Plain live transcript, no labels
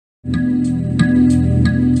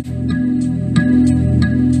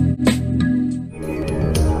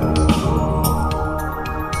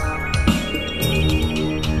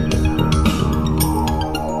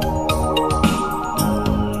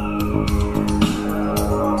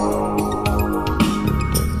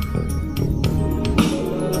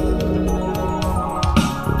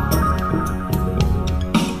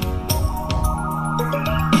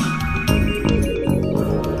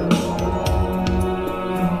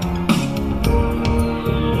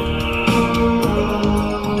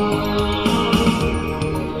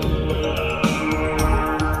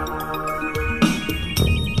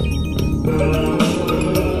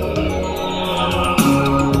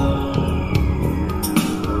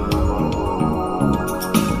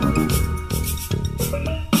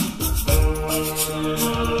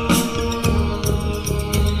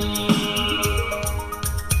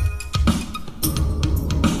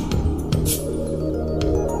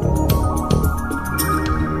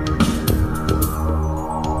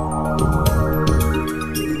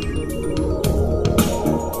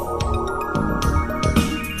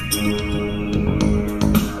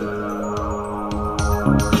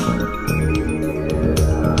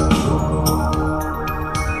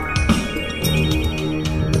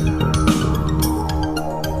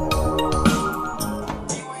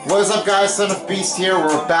up, guys? Son of Beast here.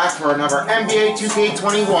 We're back for another NBA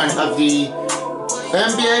 2K21 of the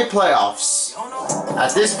NBA playoffs.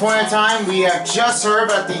 At this point in time, we have just heard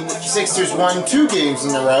that the Sixers won 2 games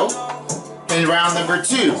in a row in round number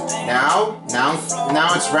 2. Now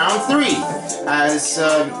it's round 3.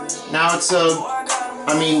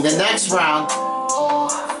 The next round,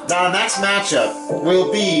 the next matchup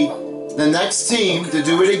will be the next team to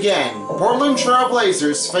do it again. Portland Trail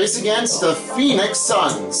Blazers face against the Phoenix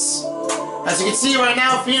Suns. As you can see right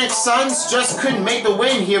now, Phoenix Suns just couldn't make the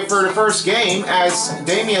win here for the first game as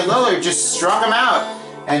Damian Lillard just struck him out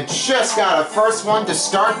and just got a first one to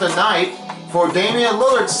start the night for Damian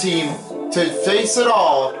Lillard's team to face it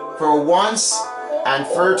all for once and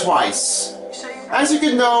for twice. As you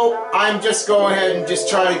can know, I'm just going ahead and just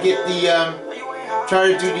try to get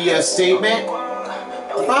the statement.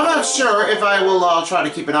 But I'm not sure if I will try to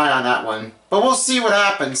keep an eye on that one. But we'll see what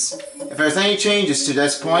happens. If there's any changes to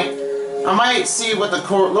this point, I might see what the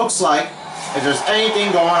court looks like, if there's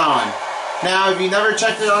anything going on. Now, if you never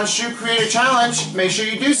checked it on Shoe Creator Challenge, make sure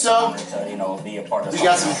you do so. We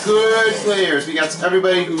got some good players. We got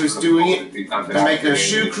everybody who is doing it to make their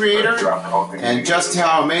shoe creator, and just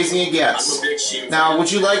how amazing it gets. Now,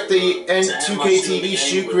 would you like the N2K TV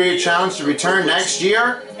Shoe Creator Challenge to return next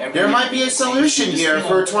year? There might be a solution here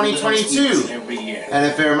for 2022. And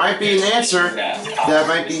if there might be an answer that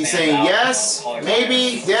might be saying yes,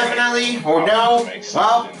 maybe, definitely, or no,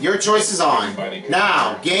 well, your choice is on.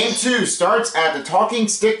 Now, Game 2 starts at the Talking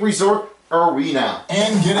Stick Resort Arena.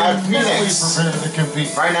 And getting Phoenix prepared to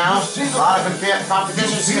compete. Right now, a lot of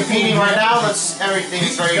competitions competing right now.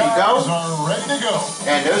 Everything's ready to go.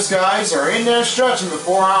 And those guys are in there stretching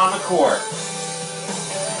before on the court.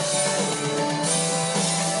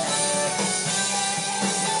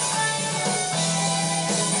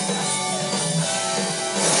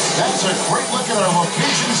 That's a great look at our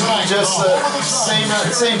locations tonight. Just the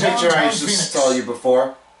same picture I just told you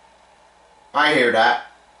before. I hear that.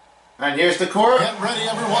 And here's the court. Get ready,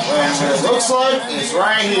 everyone. And what it looks like is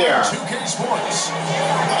right here. 2K Sports.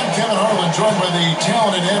 I'm Kevin Harlan, joined by the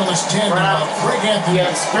talented analyst tandem of Greg Anthony,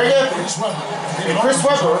 Chris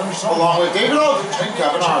Webber, along with David Aldridge and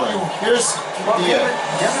Kevin Harlan. Here's the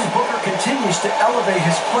Devin Booker continues to elevate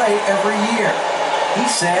his play every year. He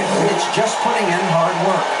said it's just putting in hard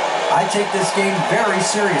work. I take this game very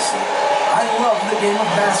seriously. I love the game of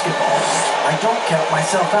basketball. I don't count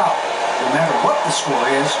myself out. No matter what the score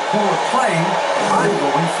is, who we're playing, I'm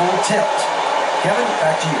going full tilt. Kevin,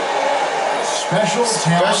 back to you.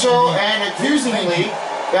 Special and accusingly,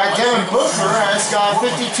 that Devin Booker has got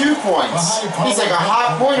 52 points. He's like a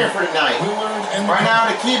hot pointer for tonight. Right now,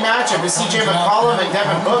 the key matchup is CJ McCollum and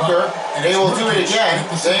Devin Booker. They will do it again.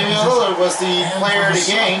 Damian Lillard was the player of the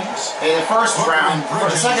game in the first round, or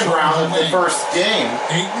the second round of the first game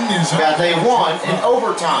that they won in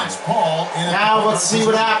overtime. Now let's see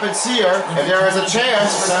what happens here. If there is a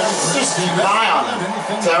chance for them, just keep an eye on them.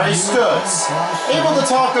 Terry Stoods, able to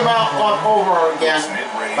talk them out over again,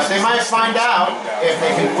 but they might find out if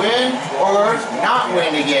they can win or not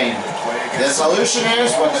win the game. The solution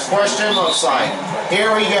is what the question looks like.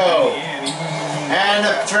 Here we go. And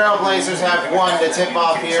the Trailblazers have one to tip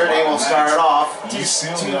off here. They will start it off to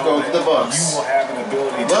go to the books.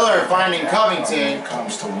 Lillard finding Covington.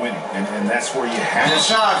 And the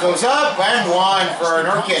shot goes up and one for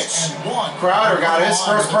Nurkic. Crowder got his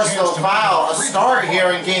first personal foul. A start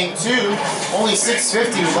here in Game 2. Only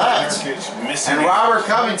 6:50 left. And Robert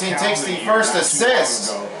Covington takes the first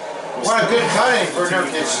assist. What a good cut-in for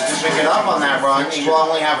Nurkic to pick it up on that run. He will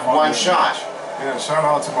only have one shot. Yeah, shout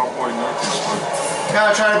out to my boy Nurkic.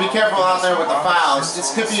 Gotta try to be careful out there with the fouls. This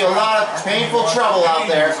could be a lot of painful trouble out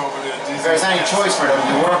there if there's any choice for them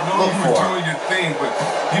to look for. Your thing, but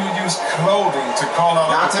you would use clothing to call out.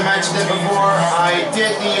 Not to mention it before, I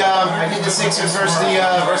did the Sixers versus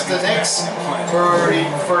the Knicks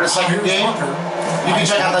for the second game. You can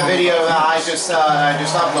check out the video that I just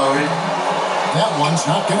uploaded. That one's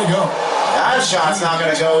not gonna go. That shot's not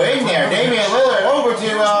going to go in there. Damian Lillard over to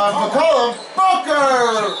McCollum.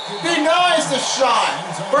 Booker denies the shot.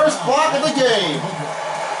 First block of the game.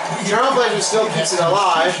 Trailblazers still keeps it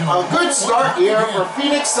alive. A good start here for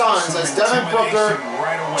Phoenix Suns as Devin Booker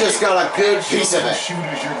just got a good piece of it.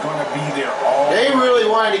 They really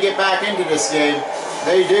wanted to get back into this game.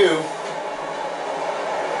 They do.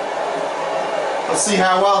 Let's see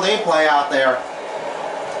how well they play out there.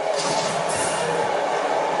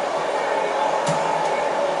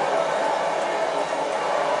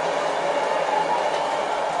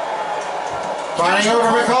 Finding over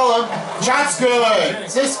McCollum. Shot's good.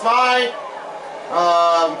 Assist by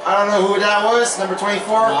I don't know who that was. Number 24.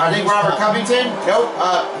 I think Robert Covington. Nope.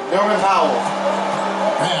 Norman Powell.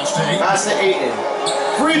 Pass to Ayton.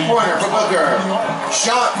 Three-pointer for Booker.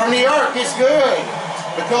 Shot from the arc is good.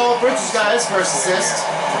 McCall Bridges got his first assist.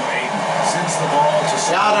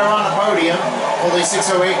 Now they're on the podium. Only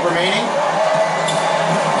 6:08 remaining.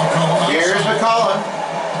 Here's McCollum.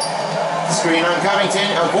 Screen on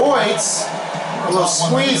Covington. Avoids. A little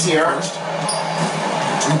squeeze here.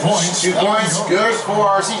 2 points. 2 points. Good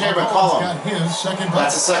for CJ McCollum.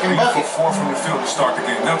 That's a second bucket. 4 from the field to start the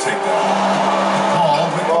game. They'll take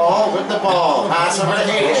that. Ball with the ball. Pass over to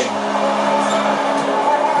Ayton.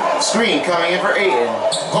 Screen coming in for Ayton.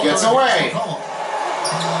 Gets away.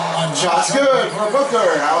 Shot's good for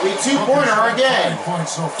Booker. That'll be 2-pointer again.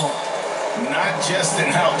 Not just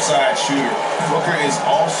an outside shooter. Booker is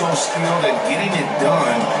also skilled at getting it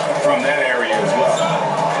done from that area as well.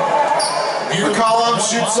 McCollum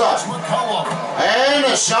shoots up. And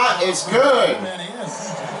the shot is good.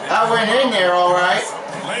 That went in there all right.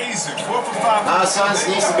 Blazing. 4 for 5. Now Suns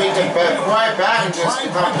needs to beat the quiet back into the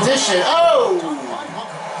competition. Oh!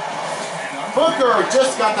 Booker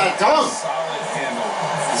just got that dunk.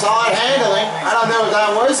 Solid handling. I don't know if that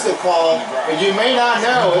was the call, but you may not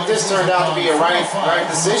know if this turned out to be a right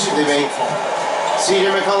decision to make. CJ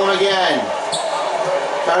McCollum again.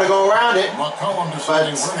 Got to go around it, but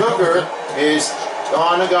Booker is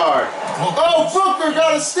on the guard. Oh, Booker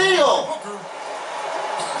got a steal!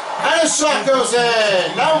 And a shot goes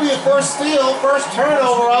in. That will be the first steal, first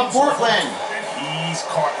turnover on Portland. And he's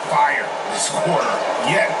caught fire this quarter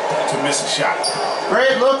yet to miss a shot.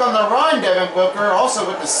 Great look on the run, Devin Booker, also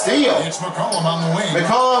with the steal. It's McCollum on the wing.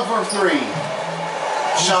 McCollum for 3.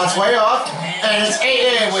 Shots way off, and it's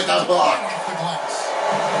Ayton with the block.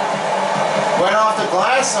 Went off the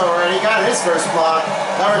glass already, got his first block.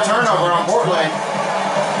 Another turnover on Portland.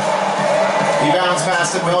 He bounced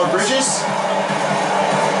past the Miller Bridges.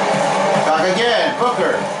 Back again,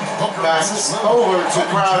 Booker. Passes over to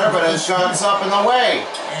Crowder, but his shot's up in the way.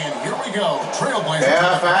 And here we go, Trailblazers.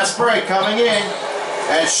 Yeah, fast break coming in.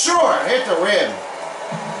 And sure, hit the rim.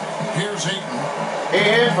 Here's Ayton.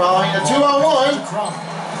 Ayton following the 2-on-1.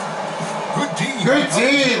 Good D. Good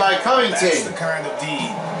D by That's the Covington. kind of D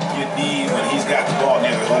you need when he's got the ball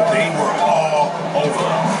near the hoop. They were all over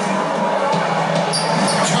him.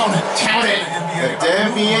 Count it. The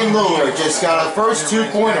Damian Lillard just got a first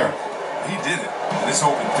 2-pointer. He did it. And it's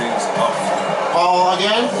opened things up. Paul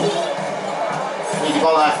again. Need to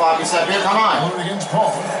call that floppy step here. Come on. Lillard against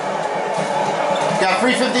Paul. Got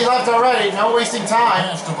 3:50 left already. No wasting time.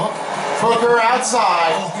 Pass to Booker. Booker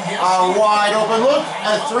outside. A wide open look.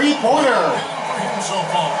 A 3-pointer. So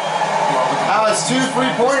far. That was 2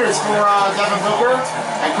 3-pointers for Devin Booker.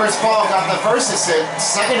 And Chris Paul got the first assist,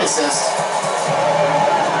 second assist.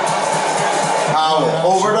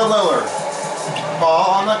 Over to Lillard.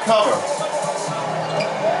 Ball on the cover.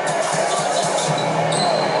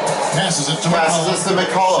 Passes it to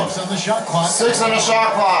McCollum. 6 on the shot clock. 6 on the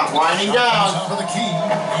shot clock. Winding down. Top of the key.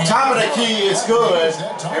 Top of the key is good.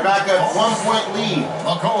 They're back up 1-point lead.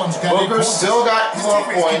 McCollum's got 8 Booker points. still got 12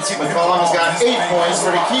 points. McCollum's got 8 points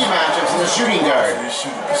for the key matchups in the shooting guard. His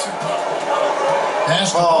shooting percentage.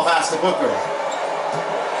 Pass to Ball pass to Booker.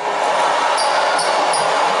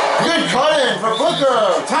 Good cut-in for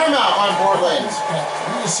Booker. Timeout on Portland. He's got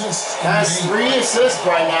 3 assists. Has 3 assists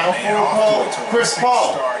right now And for off to a Chris terrific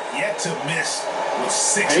Paul. start, yet to miss with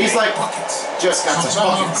 6 And he's like, buckets. just got some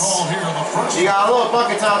buckets. Call here, the first. You got a little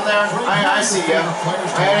buckets out there. I see you.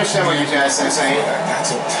 I understand what you guys are saying.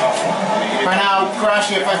 That's a tough one. I mean, Right now,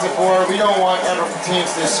 crashing offensive forward. We don't want other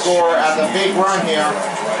teams to score at the big run here.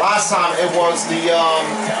 Last time it was the,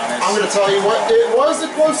 I'm going to tell you what, it was a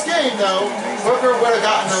close game though. Booker would have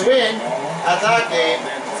gotten the win at that game,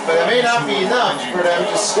 but it may not be enough for them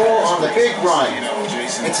to score on the big run.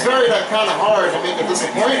 It's very kind of hard to make a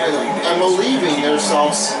disappointment and believing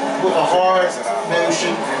themselves with a hard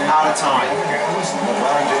notion out of time.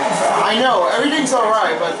 I know everything's all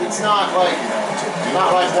right, but it's not like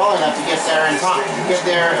well enough to get there in time, get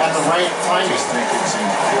there at the right timing.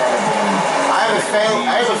 I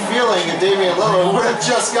have a feeling that Damian Lillard would have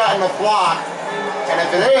just gotten a block, and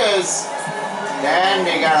if it is, then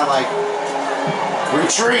they gotta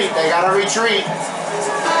retreat. They gotta retreat.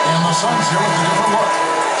 And the Suns here with a different look.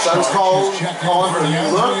 Suns calling for a new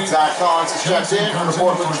look. Zach Collins is checked in for the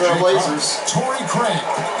Portland Trail Blazers. Torrey Craig,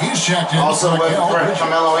 he's checked in. Also with Raquel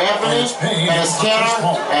Carmelo Anthony, Dennis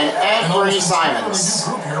Kanter, and Anthony Really Simons.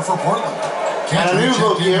 new group here for Portland. And a new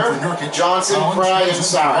look here, Johnson, Craig, and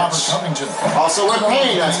Saric. Also with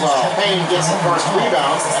Payne as well. Payne gets the first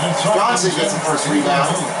rebound. Johnson gets the first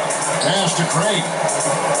rebound. Pass to Craig.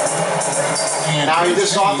 And Now he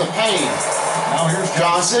just off the Payne. Now here's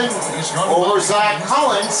Johnson He's guarded over by Zach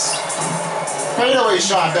Collins. Fadeaway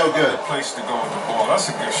shot, no good. Place to go with the ball. That's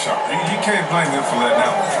a good shot. You can't blame him for letting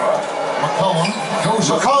that one fly.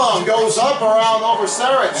 McCollum goes up around over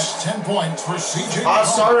Sarich. That's 10 points for CJ. Hot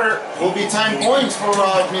starter will be 10 points for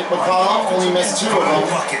McCollum. Only missed 2 of them.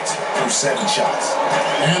 Bucket through 7 shots.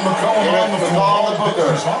 And McCollum on the McCollum floor. the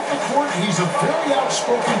Booker. He's off the court. He's a very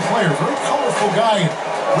outspoken player, very colorful guy.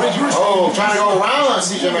 Red, Trying to go around on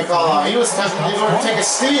CJ McCollum. He was tempted to go and take a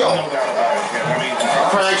steal. No doubt about it, Kevin. I mean,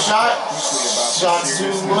 Craig shot. Shot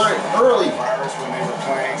too early. Pirates when they were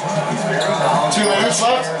playing. He's very knowledgeable. 2 minutes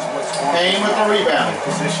left. Payne with the rebound.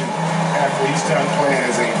 Position after he's done playing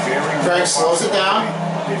as a very Craig slows it down.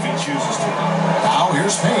 if he chooses to. Now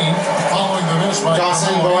here's Payne following the miss by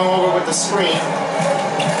Johnson going over with the screen.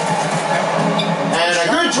 And a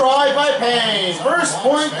good drive by Payne. First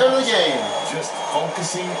point of the game. Just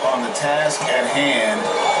focusing on the task at hand.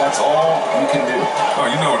 That's all you can do. Oh,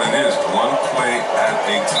 you know what it is. One play at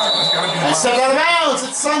a time. It's got to be And stepped out of bounds.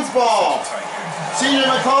 It's Suns ball. CJ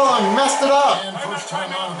McCollum messed it up. And first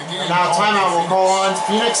timeout of the game. Now timeout will call on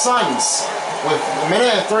Phoenix Suns with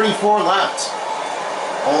 1:34 left.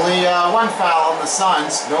 Only 1 foul on the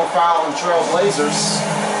Suns, no foul on Trail Blazers.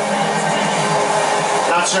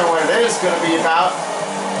 Not sure what it is going to be about.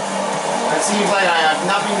 It seems like I have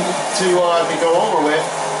nothing to go over with.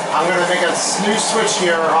 I'm going to make a new switch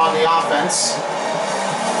here on the offense.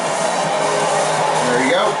 There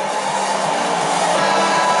you go.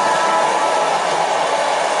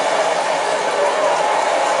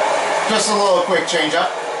 Just a little quick change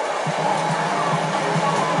up.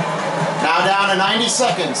 Now down to 90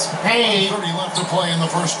 seconds. Payne 30 left to play in the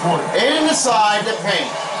first quarter. in the side to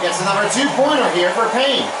Payne. Gets another 2-pointer here for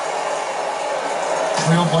Payne.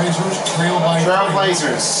 Trailblazers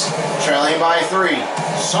trailing by 3.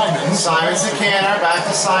 Simons to Canner, back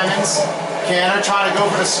to Simons. Canner trying to go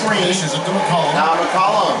for the screen. Dishes it to McCollum. Now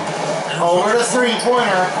McCollum over the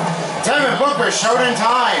 3-pointer. Devin Booker showed in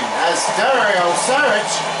time as Dario Saric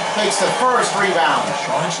takes the first rebound.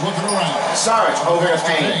 Saric looking around. Saric over to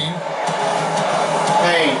Payne.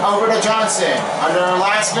 Payne over to Johnson. Under our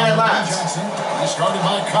last minute left. Johnson. He's guarded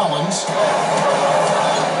by Collins.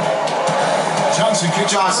 Johnson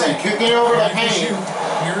kicking over to Payne.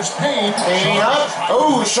 Here's Payne. Payne up.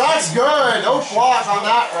 Oh, shot's good. No block on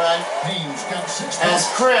that run. Payne's got 6 As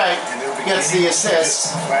Craig gets the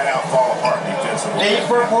assist. Flat out fall apart defensively. 8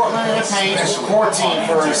 for Portland in the paint, 14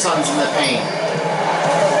 for Suns in the paint.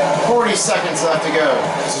 40 seconds left to go.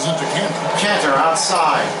 This is it to Cantor. Cantor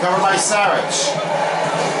outside, covered by Saric.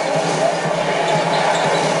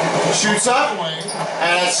 Shoots up,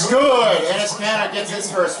 and it's good. Ennis Cantor gets his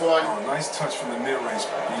first one. Oh, nice touch from the mid-range.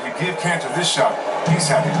 You give Cantor this shot, he's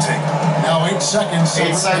happy to take it. Now 8 seconds.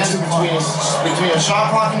 8 seconds between a shot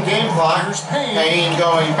clock and game clock. Payne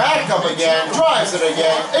going back up again, drives it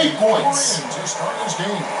again, 8 points. To start this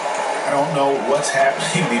game. I don't know what's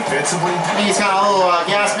happening defensively. I think he's kind of a little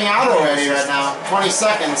gasping out already right now. 20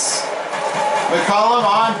 seconds. McCollum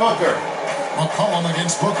on Booker. McCollum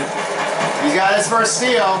against Booker. He's got his first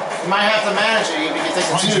steal. He might have to manage it. He can take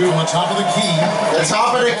a 2. On the top of the key. The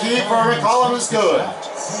top of the key for McCollum is good.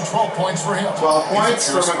 12 points for him. 12 points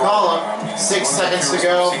for McCollum. 6 seconds to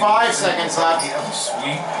go. 5 seconds left.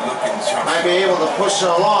 Might be able to push it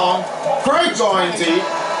along. Craig going deep.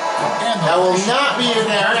 That will not be in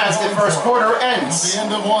there as the first quarter ends.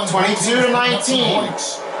 22 to 19.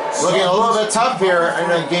 Looking a little bit tough here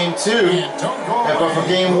in game 2. But for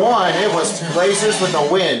game 1, it was Blazers with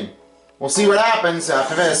a win. We'll see what happens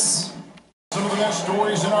after this.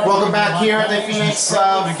 Welcome back here at the Phoenix,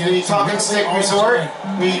 the Talking Stick Resort.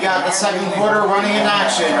 We got the second quarter running in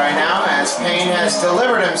action right now as Payne has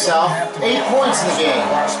delivered himself 8 points in the game.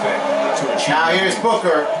 Now here's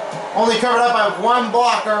Booker. Only covered up by 1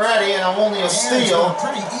 block already and only a steal.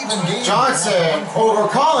 Johnson over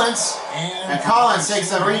Collins, and Collins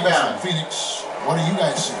takes the rebound. Phoenix, what do you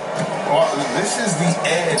guys see? Well, this is the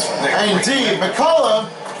edge. And indeed, McCollum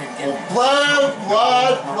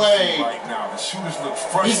blood play.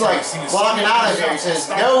 He's like blocking out of here. He says,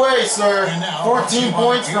 "No way, sir." 14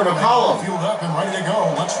 points for McCollum.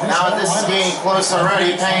 Now this is getting close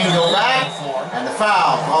already. Payne go back, and the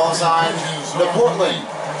foul falls on the Portland.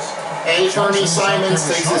 Bernie Simons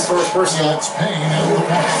takes his first personal.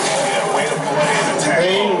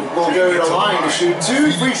 Payne will go to the line to shoot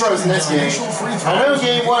 2 free throws in this game. I know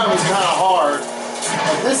game 1 was kind of hard,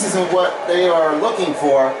 but this isn't what they are looking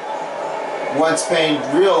for. Once Payne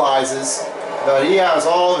realizes that he has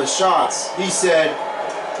all of his shots, he said,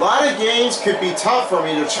 A lot of games could be tough for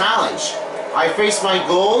me to challenge. I face my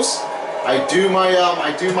goals. I do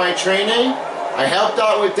my training. I helped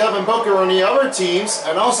out with Devin Booker on the other teams,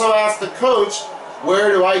 and also asked the coach, where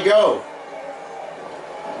do I go?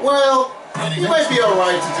 Well, he might be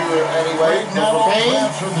alright to do it anyway. But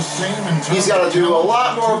for Payne, he's got to do a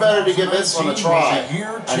lot more better to give this one a try.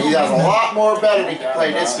 And he has a lot more better to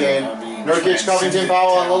play this game. Nurkic, Covington,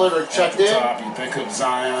 Powell, and Lillard are checked in.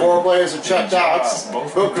 4 players are checked out.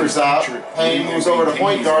 Booker's out. Payne moves over to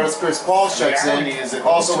point guard as Chris Paul checks in.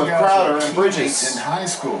 Also with Crowder and Bridges. In high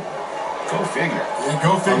school. Go figure. Yeah,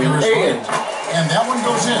 go figure is right. And that one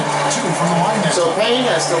goes in, 2 from the line next. So Payne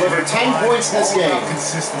has delivered 10 points in this game.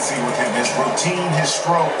 Consistency with him, his routine, his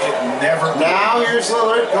stroke, it never. Now here's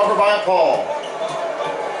Lillard, covered by Paul.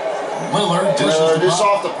 Lillard dishes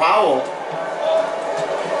off to Powell.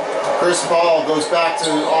 Chris Paul goes back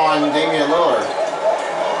on Damian Lillard.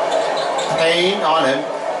 Payne on him.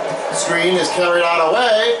 Screen is carried out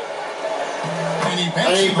away.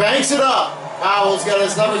 And he banks it up. Powell's got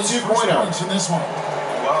his number 2-pointer.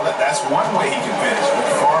 Well, that's one way he can finish, but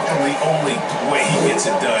far from the only way he gets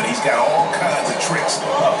it done. He's got all kinds of tricks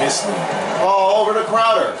up his sleeve. Paul over to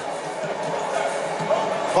Crowder.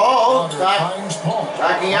 Paul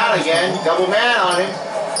backing out again. Double man on him.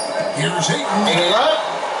 Here's Ayton. Ayton up.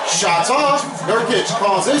 Shots off. Nurkic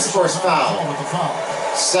calls his first foul.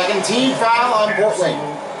 Second team foul on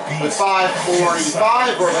Portland. With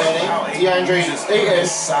 5:45 remaining, DeAndre Ayton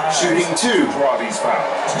shooting 2.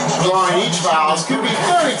 Drawing each foul could be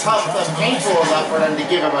very tough and painful enough for them to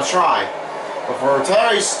give him a try. But for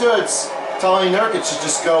Terry Stutz telling Nurkic to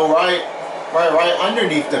just go right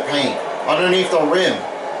underneath the paint, underneath the rim.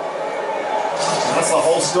 That's the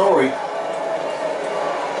whole story.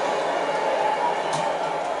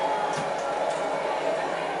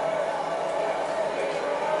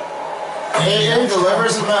 Ayton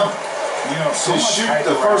delivers him out to shoot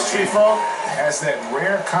the first free throw. Has that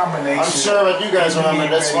rare combination. I'm sure that you guys remember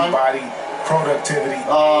this one. Body, productivity,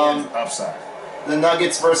 and upside. The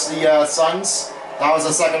Nuggets versus the Suns. That was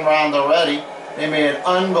the second round already. They made an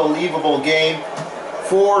unbelievable game.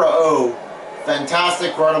 4-0.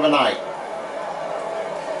 Fantastic run of a night.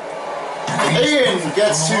 Ayton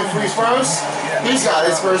gets 2 free throws. He's got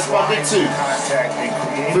his first bucket too.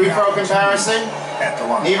 Free throw comparison.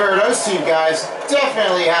 Neither of those 2 guys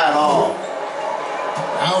definitely had all.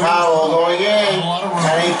 Powell going in,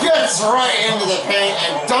 and he gets right into the paint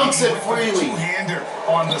and dunks it freely. Two-hander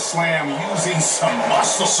on the slam using some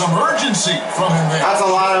muscle. Some urgency from him there. That's a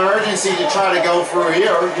lot of urgency to try to go through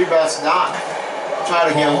here. You best not. Try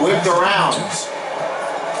to get whipped around.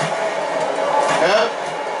 Yep.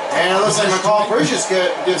 And it looks like McCall Bridges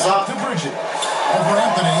gives up. To Bridges. Over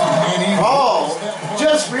Anthony. Paul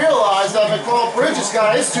just realized that McCall Bridges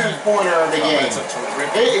got his 2-pointer of the game.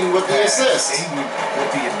 Ayton with the assist. Ayton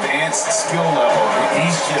with the advanced skill level.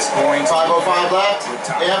 He's just going to 5:05 left.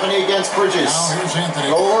 Anthony against Bridges. Now here's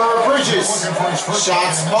Anthony. Over Bridges.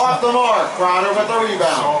 Shots off the mark. Crowder with the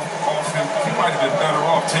rebound. He might have been better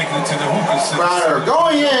off taking it to the hookah. Crowder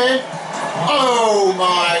going in. Oh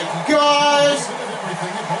my God.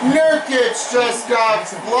 Nurkic just got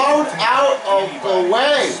blown out of the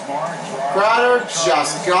way. Crowder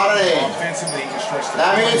just got it in.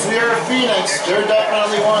 That means near Phoenix, they're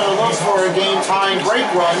definitely wanting to look for a game-time break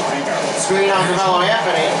run. Screen on Carmelo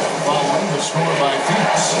Anthony.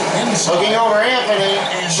 Looking over Anthony.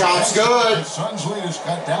 Shot's good. The Suns'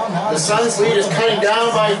 lead is cutting down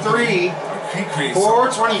by 3.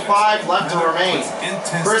 4:25 left to remain.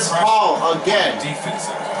 Chris Paul again.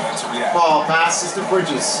 Paul passes to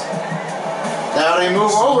Bridges. Now they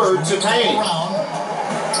move over to Payne.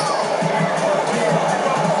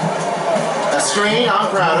 A screen on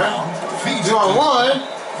Crowder. 2-on-1.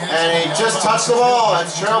 And he just touched the ball.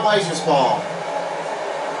 It's Trailblazers ball.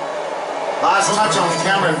 Last touch on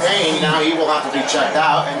Cameron Payne. Now he will have to be checked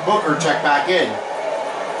out. And Booker checked back in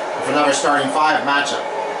for another starting 5 matchup.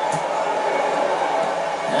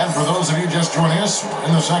 And for those of you just joining us, we're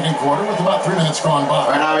in the second quarter with about 3 minutes gone by.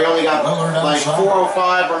 Right now we only got like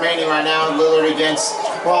 4:05 remaining right now. Lillard against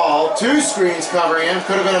Paul. 2 screens covering him.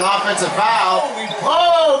 Could have been an offensive foul.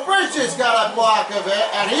 Oh, Bridges got a block of it,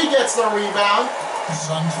 and he gets the rebound.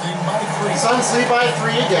 Suns lead by 3. Suns lead by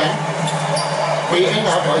 3 again. Ayton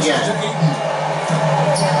up again.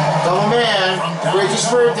 Double man. Bridges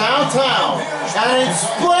for downtown. And it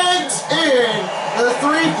splits in. The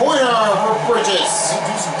 3-pointer for Bridges. He'll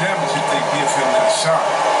do some damage if they give him that shot.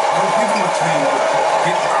 Don't give him a chance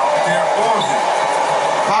to get out there on him.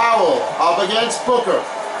 Powell up against Booker.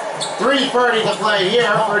 3:30 to play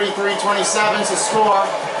here. 33-27 to score.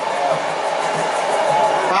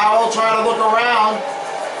 Powell trying to look around.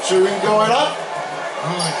 Shooting going up.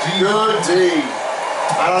 Good D.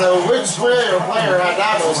 I don't know which player had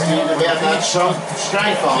that most D to have that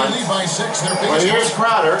strength on. But here's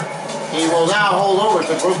Crowder. He will now hold over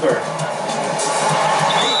to Booker.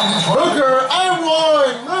 Booker and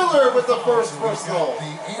one! Lillard with the first personal.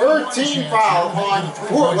 13 foul on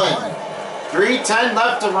Portland. 3:10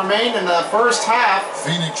 left to remain in the first half.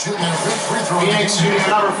 Phoenix shooting a free throw. Phoenix shooting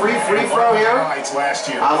another free throw here.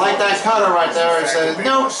 I like that cutter right there. It says,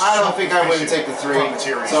 no, I don't think I wouldn't take the three,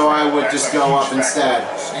 so I would just go up instead.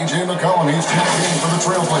 CJ McCollum, he's checked in for the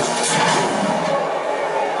Trailblazers.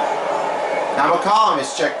 Now McCollum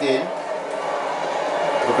is checked in.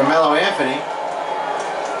 For Carmelo Anthony.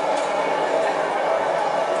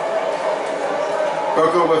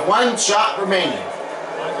 Booker with one shot remaining.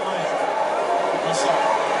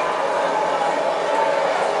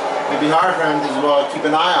 It'd be hard for him to keep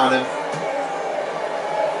an eye on him.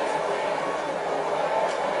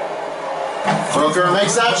 Booker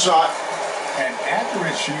makes that shot. An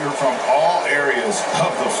accurate shooter from all areas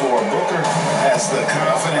of the floor. Booker has the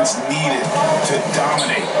confidence needed to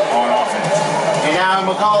dominate on offense. And now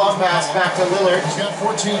McCollum pass back to Lillard. He's got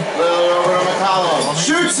 14. Lillard over to McCollum.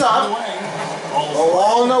 Shoots up.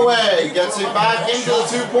 Along the way, gets it back into the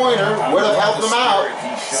two-pointer. Would have helped him out.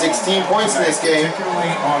 16 points in this game. 8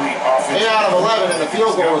 out of 11 in the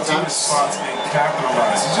field goal attempts.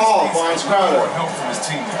 Paul finds Crowder.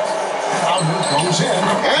 Crowder goes in.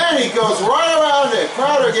 And he goes right around it.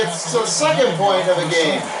 Crowder gets the second point of the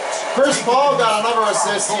game. Chris Paul got another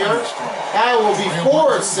assist here. That will be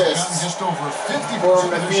 4 assists Just over 50 for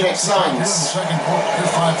the Phoenix Suns. Second quarter,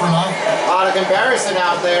 5 for 9. A lot of comparison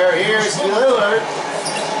out there. Here's Lillard.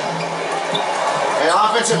 An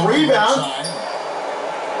offensive rebound.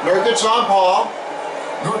 Nurkic on Paul.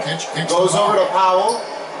 Nurkic Goes over to Powell.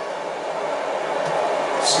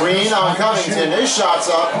 Screen on Covington. His shot's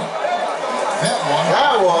up.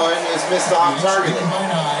 That one is missed off target.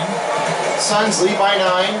 Suns lead by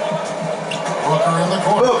 9. Booker in the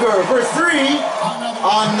corner. Booker for 3.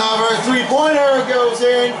 Another three-pointer goes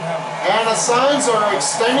in. And the Suns are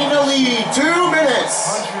extending the lead. 2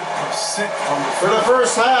 minutes. For the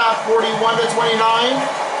first half, 41-29.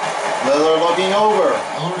 Lillard looking over.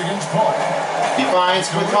 Lillard against Paul. He finds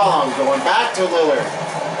McCollum going back to Lillard.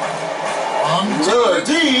 Lillard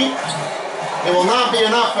D. It will not be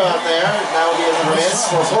enough out there. That will be another miss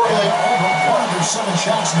for Portland. One of their 7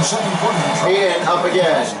 shots in the second quarter. Aiden up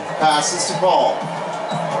again. Passes to Paul.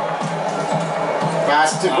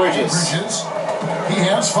 Pass to Bridges. Bridges. He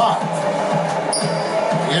has 5.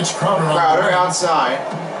 It's Crowder. Crowder outside.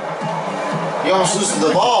 He almost loses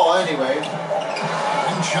the ball anyway.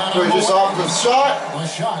 Bridges off the shot.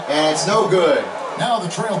 And it's no good. Now the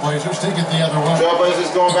Trailblazers take it the other way.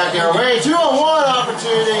 Trailblazers going back their way. 2-on-1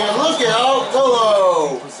 opportunity. And look at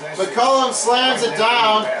Okolo. McCollum slams it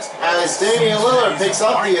down as Damian Lillard picks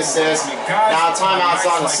up the assist. Now timeouts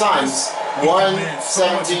on the Suns.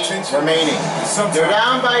 1:17 remaining. They're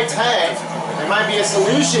down by 10. There might be a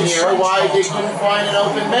solution here why they couldn't find an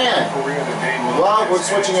open man. Well, we're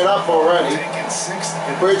switching it up already.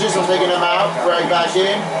 Bridges will taking him out, right back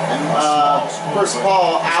in, and Chris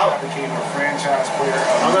Paul out.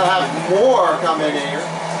 I'm going to have Moore come in here,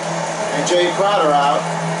 and Jay Crowder out.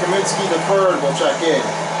 Kaminsky the third will check in.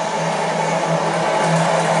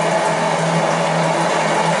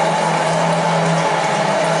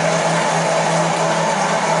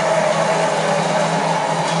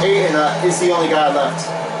 Aiden is the only guy left.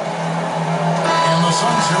 And the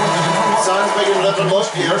Suns here with the Suns making a different look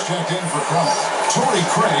here. checked in for Crowder. Torrey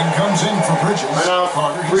Craig comes in for Bridges. Right now,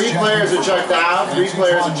 3 players are checked out, 3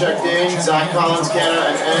 players are checked in. Zach Collins,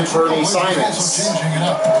 Canna, and Bernie Simons.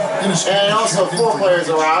 And also 4 players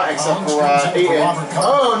are out, except for Aiden.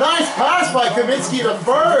 Oh, nice pass by Kaminsky the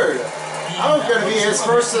third. That was going to be his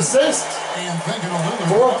first assist.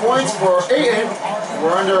 4 points for Aiden.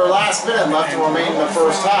 We're under last minute left to remain in the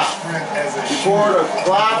first half. Before the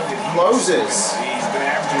clock closes.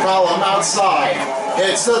 Column outside.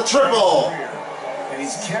 It's the triple. And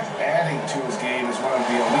he's kept adding to his game as one of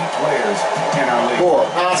the elite players in our league. 4.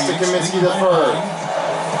 Pass to Kaminsky the third.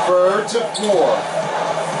 Third to 4.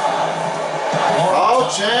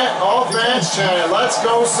 All fans chanting, let's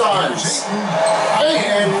go Suns.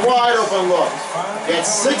 And wide open look. Gets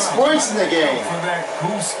 6 points in the game.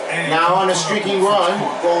 Now on a streaking run,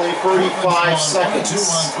 only 35 seconds.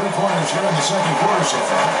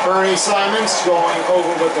 Bernie Simons going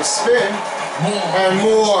over with a spin. And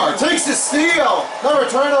Moore takes the steal. Another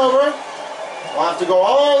turnover. will have to go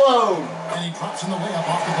all alone. And he drops in the layup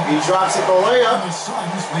off the He drops it the And layup. the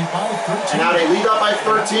Suns lead by 13. And now they lead up by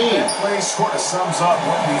 13. That play sort of sums up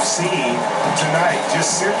what we've seen tonight.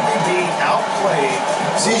 Just simply being outplayed.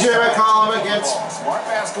 CJ McCollum against Smart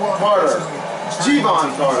basketball. Carter.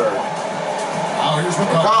 Javon Carter. Now here's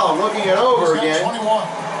McCollum looking it over He's got again.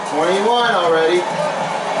 21. 21 already.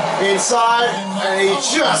 Inside, and he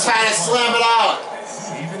just had to slam it out.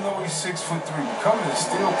 Even though he's 6'3", McCollum is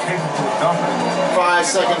still capable of dumping. 5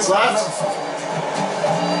 seconds left.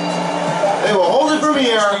 They will hold it from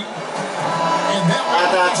here. At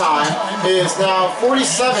that time, it is now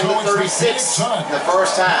 47 to 36 in the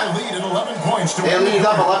first half. They lead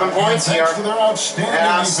up 11 points here. An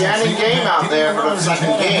outstanding game out there for the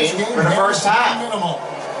second game for the first half.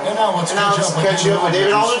 And now let's catch you up with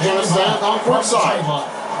David Aldridge standing on court side.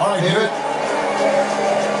 All right, David.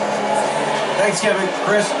 Thanks, Kevin.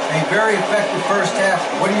 Chris, a very effective first half.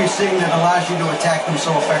 What are you seeing that allows you to attack them so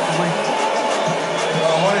effectively?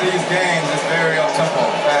 One of these games is very up-tempo,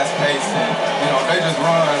 fast-paced, and, they just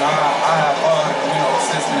run, and I have fun,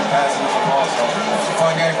 assisting and passing the ball, so it's a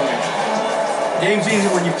fun game for me. Game's easy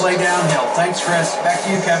when you play downhill. Thanks, Chris. Back to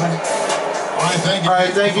you, Kevin. All right,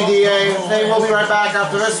 thank you, DA. We'll be right back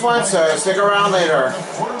after this one, so stick around later.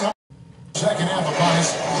 Second half upon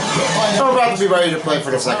us. We're about to be ready to play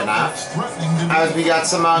for the second half. As we got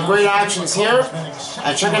some great actions here.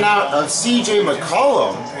 And checking out of CJ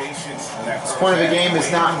McCollum. His point of the game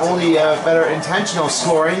is not only better intentional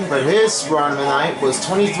scoring, but his run of the night was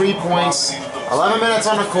 23 points, 11 minutes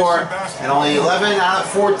on the court, and only 11 out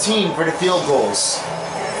of 14 for the field goals.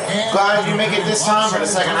 Glad you make it this time for the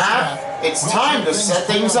second half. It's time to set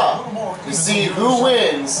things up to see who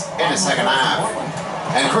wins in the second half.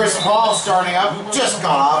 And Chris Paul starting up, just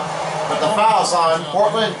gone up, but the foul's on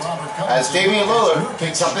Portland as Damian Lillard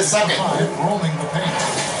picks up his second.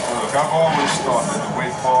 Look, I've always thought that the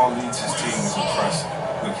way Paul leads his team is impressive.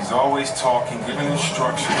 Look, he's always talking, giving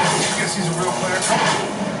instructions. I guess he's a real player coach.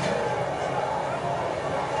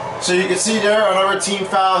 So you can see there another team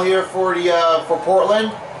foul here for the for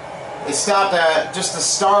Portland. It stopped at just the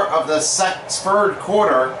start of the third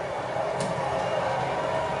quarter.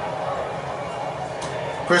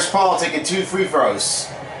 Chris Paul taking 2 free throws.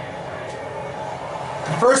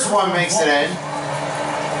 The first one makes it in.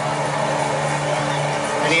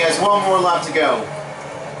 And he has one more left to go.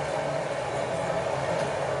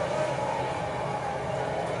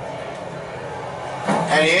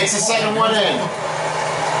 And he hits the second one in.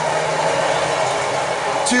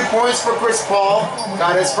 2 points for Chris Paul.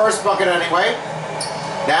 Got his first bucket anyway.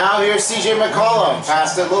 Now here's CJ McCollum.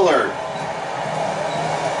 Pass to Lillard.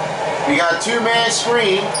 We got 2-man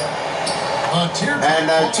screen. And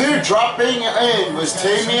the 2 dropping in was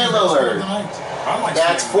Damian Lillard.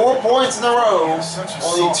 That's 4 points in a row.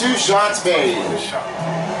 Only 2 shots made.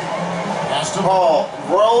 Paul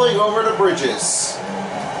rolling over the Bridges.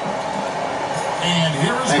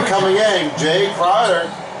 And coming in, Jay Crowder.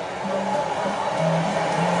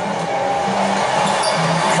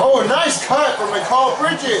 Oh, nice cut from McCall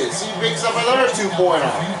Bridges. He picks up another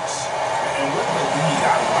 2-pointer. And with the lead,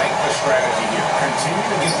 I like the strategy here. Continue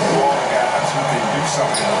to get the ball to guys who can do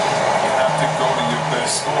something. You have to go to your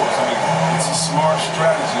best scores. I mean, it's a smart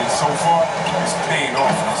strategy, and so far, it's paying off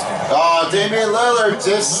in this game. Oh, Damian Lillard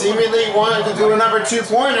just seemingly wanted to do another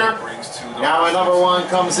 2-pointer. Now another one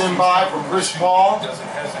comes in by for Chris Paul.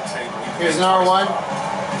 Here's another one.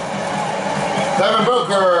 Devin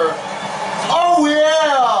Booker. Oh,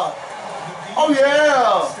 yeah! Oh,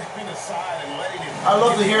 yeah! I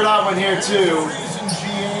love to hear that one here, too.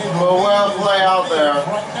 But well play out there.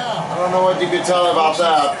 I don't know what you could tell about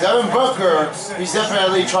that. Devin Booker, he's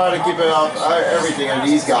definitely trying to keep it up, everything that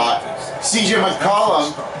he's got. CJ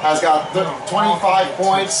McCollum has got 25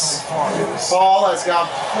 points. Paul has got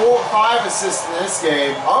 5 assists in this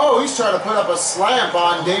game. Oh, he's trying to put up a slamp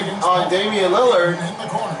on Damian Lillard.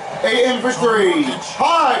 8 in for 3.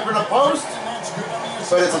 High for the post.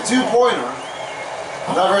 But it's a 2-pointer.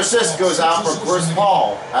 Another assist goes out for Chris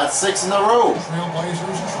Paul. That's 6 in a row.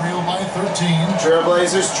 Trailblazers trail by 13.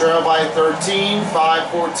 Trailblazers trail by 13.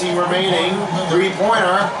 5:14 remaining.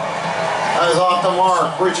 3-pointer. That is off the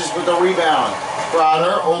mark. Bridges with the rebound.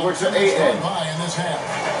 Crowder over to Ayton.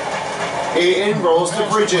 Ayton rolls to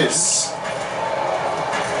Bridges.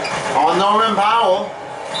 On Norman Powell.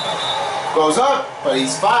 Goes up, but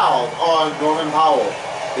he's fouled on Norman Powell.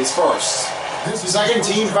 His first. Second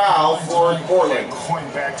team foul for Portland.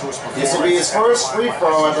 This will be his first free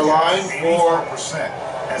throw at the line for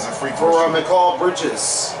McCall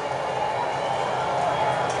Bridges.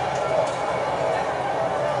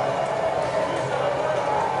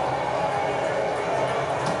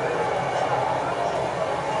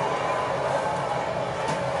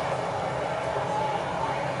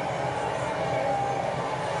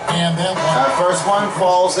 And that That first one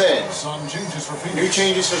falls in. Some changes for Phoenix. New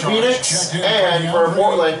changes for Sharp Phoenix, checked in and DeAndre. for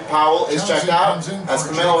Portland, Powell is checked out, Johnson comes in as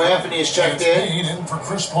for Carmelo Jacob. Anthony is checked And in. Payne in for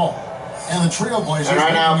Chris Paul. And the Trailblazers. And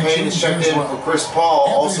right now, making a Payne is change checked as in well. for Chris Paul,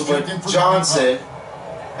 Anthony's also checked in with for Johnson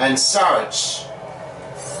and Saric.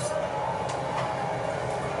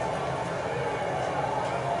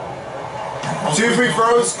 Two free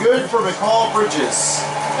throws, good for McCall Bridges.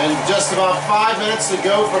 And just about 5 minutes to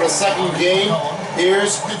go for the second game.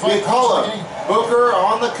 Here's McCollum. Booker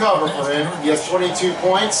on the cover for him. He has 22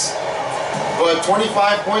 points. But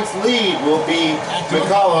 25 points lead will be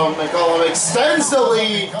McCollum. McCollum extends the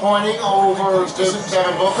lead, pointing over to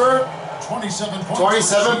Devin Booker. 27 points.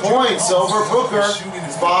 27 points over Booker.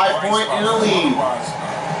 5 point in the lead.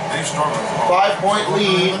 5 point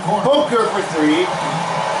lead. Booker for three.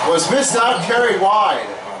 Was missed out, carried wide.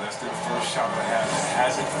 That's their first shot that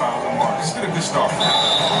hasn't found the mark. It's been a good start for him.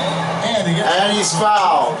 And he's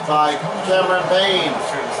fouled by Cameron Payne.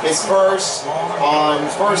 His first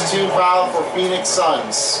team foul for Phoenix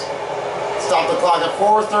Suns. Stop the clock at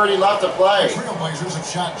 4:30 left to play. Trailblazers have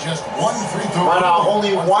shot just one free throw. Right now,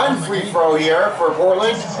 only one free throw here for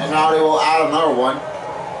Portland, and now they will add another one.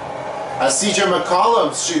 As CJ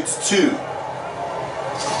McCollum shoots two.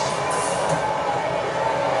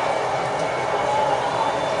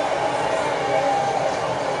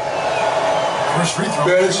 First free throw.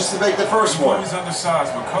 Manages to make the first one. He's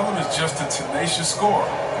undersized. McCollum is just a tenacious scorer.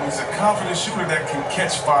 He's a confident shooter that can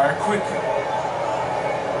catch fire quickly.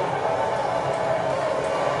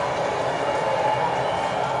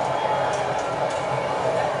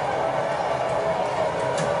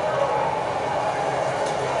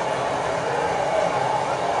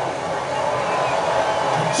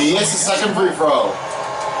 He hits the second free throw.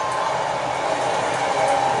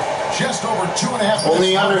 Just over 2.5 minutes.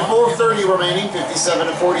 Only under 4:30 remaining.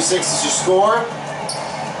 57-46 is your score.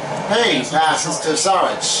 Payne passes to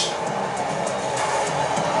Saric.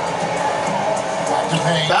 Back to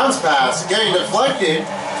Payne. Bounce pass, getting deflected.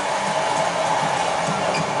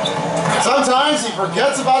 Sometimes he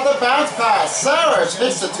forgets about the bounce pass. Saric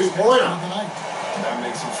hits the two-pointer. That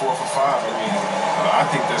makes him 4 for 5. I mean, I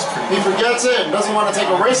think that's pretty He good. forgets it and doesn't want to take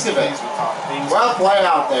a risk of it. Well played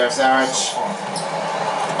out there, Saric.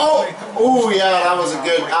 Oh! Ooh, yeah, that was a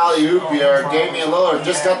good alley-oop here. Damian Lillard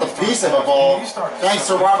just got the piece of the ball. Thanks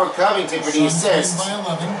to Robert Covington for the assist. By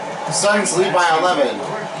 11. Suns lead by 11.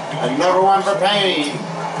 Another one for Payne.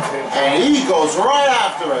 And he goes right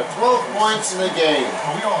after it. 12 points in the game.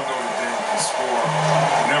 Well, we all know that Dame can score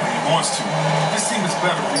whenever he wants to. This team is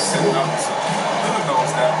better when he's setting up. So Lillard knows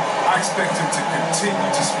that. I expect him to continue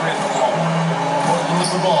to spread the ball. Portland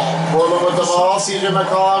with the ball. Portland with the ball. CJ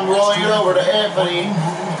McCollum rolling it over to Anthony.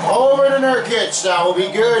 Over to Nurkic. That will be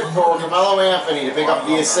good for Carmelo Anthony to pick up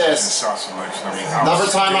the assist. Shot selection. I mean, Another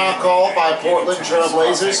timeout call by Portland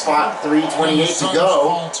Trailblazers. 3:28 to go.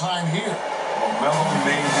 All time here. Melo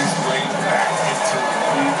made his way back into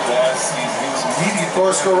the league last season. He was immediately.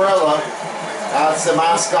 Gorilla. That's the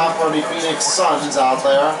mascot for the Phoenix Suns out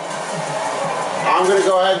there. I'm going to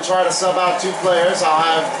go ahead and try to sub out two players. I'll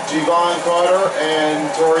have Javon Carter and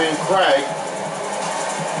Torrey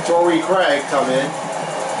Craig come in.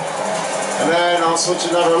 And then I'll switch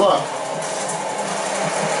another look.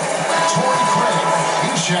 Torrey Craig.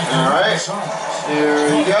 He's checking. All right. Here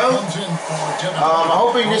you go. I'm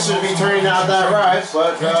hoping this should be turning out that right,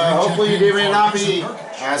 but hopefully it may not be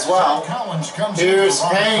as well. Here's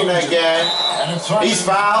Payne again. He's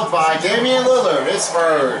fouled by Damian Lillard. His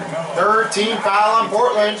third team foul on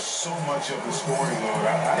Portland. So much of the scoring load.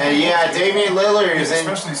 And yeah, Damian Lillard is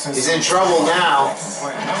in trouble now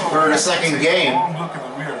for the second game.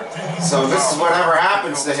 So this is whatever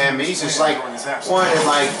happens to him. He's just like wanting to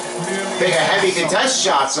like take a heavy contest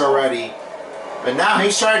shots already. But now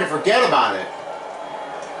he's trying to forget about it.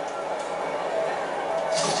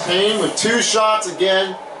 Payne with two shots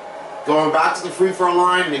again. Going back to the free throw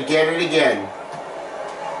line and again and again.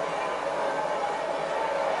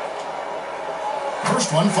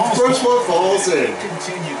 First one falls. First one falls in.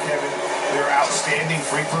 Continue, Kevin. Their outstanding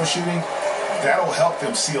free throw shooting. That'll help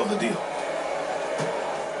them seal the deal.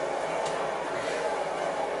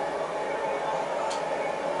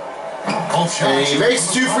 And he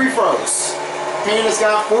makes two free throws. Payne has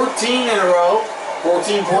got 14 in a row.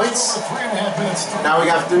 14 points. Now we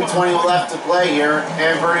got 3:20 left to play here.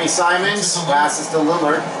 And Bernie Simons passes to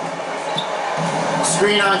Lillard.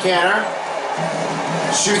 Screen on Canner.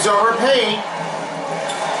 Shoots over Payne.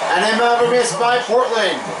 And then another miss by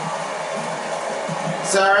Portland.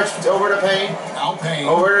 Saric over to Payne. Now Payne.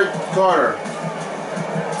 Over to Carter.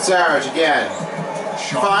 Saric again.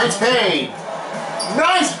 Finds Payne.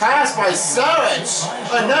 Nice pass by Saric.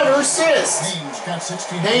 Another assist. Haynes got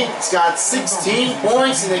 16. Haynes got 16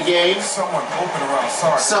 points in the game. Someone open around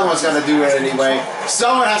Sarge. Someone's got to do it anyway.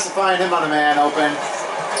 Someone has to find him on a man open.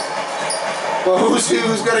 But who's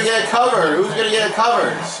going to get covered? Who's going to get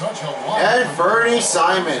covered? Such a lot. And Fernie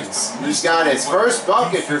Simons. He's got his first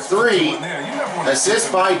bucket for 3.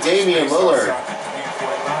 Assist by Damian Lillard.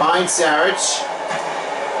 Finds Saric.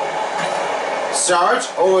 Sarge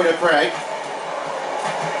over to Craig.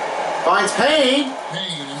 Finds Payne.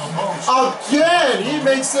 Payne in the post. Again, he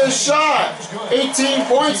makes the shot. 18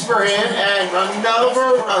 points for him, and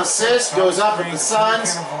another assist goes up at the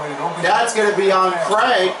Suns. That's going to be on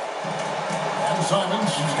Craig. And Simons,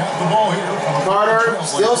 he's got the ball here. Carter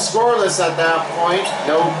still scoreless at that point.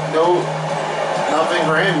 Nothing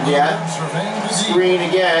for him yet. Surveying the D. Screen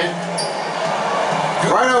again.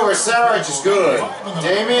 Right over Saric is good.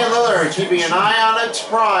 Damian Lillard keeping an eye on its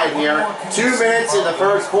pride here. 2 minutes in the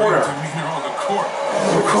first quarter.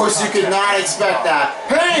 Of course, you could not expect that.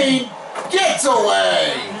 Payne gets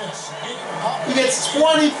away. He gets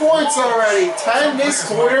 20 points already. 10 this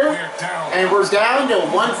quarter. And we're down to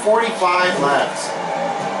 1:45 left.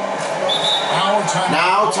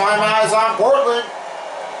 Now timeout is on Portland.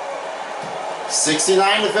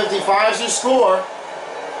 69-55 is your score.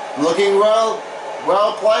 Looking well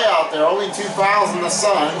play out there. Only 2 fouls on the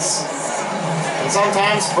Suns. And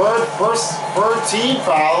sometimes third team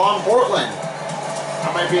foul on Portland.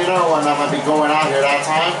 That might be another one that might be going out here that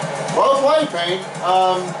time. Well played, Payne.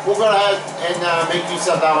 We'll go ahead and make you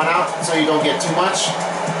set that one out so you don't get too much.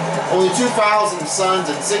 Only 2 fouls on the Suns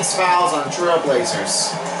and 6 fouls on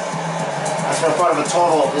Trailblazers. That's for part of the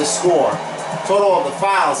total of this score. Total of the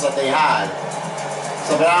fouls that they had.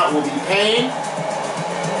 So that will be Payne.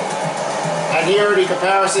 And here are the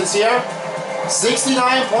comparisons here.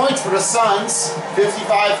 69 points for the Suns.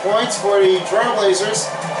 55 points for the Trailblazers.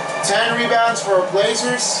 10 rebounds for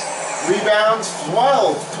Blazers. Rebounds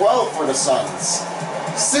 12 for the Suns.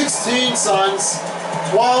 16 Suns.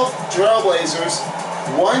 12 Trailblazers.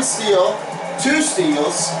 1 steal. 2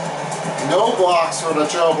 steals. No blocks for the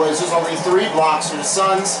Trailblazers. Only 3 blocks for the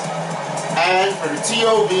Suns. And for the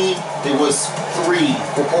TOB, it was 3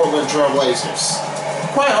 for Portland Trailblazers.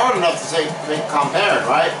 Quite hard enough to make compared,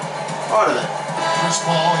 right? Part of it. Chris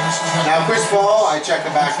Paul. Now Chris Paul, I check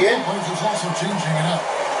him back in. Blazers also changing it up.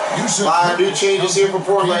 A lot of new changes here for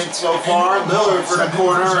Portland so far. Lillard for the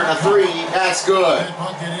corner and a 3. That's good.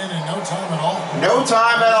 Bucket in no time at all. No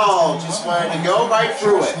time at all. Just wanted to go right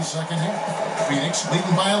through it. The second here. Phoenix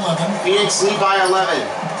leading by 11. Phoenix lead by 11.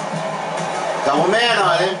 Double man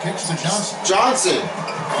on him. Kicks to Johnson. Johnson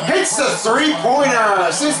hits the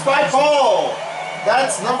 3-pointer. Assist by Paul.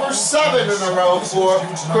 That's number 7 in a row for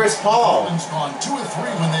Chris Paul. 2 of 3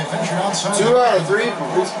 when they venture outside. 2 out of 3 for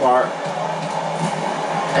his part.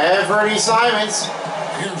 And Fernie Simons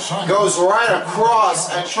goes right across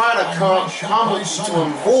and try to come to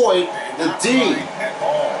avoid the D.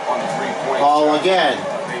 Paul again.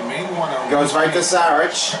 Goes right to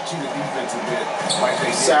Saric.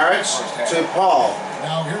 Saric to Paul.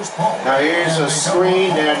 Now here's Paul. Now here's a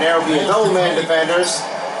screen, and there will be a double man defenders.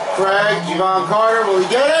 Craig, Javon Carter, will he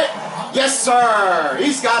get it? Yes, sir!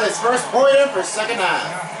 He's got his first pointer for second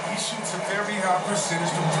half. He shoots a very high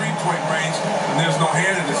percentage from 3-point range, and there's no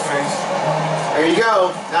hand in his face. There you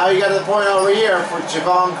go. Now you got the point over here for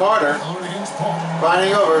Javon Carter.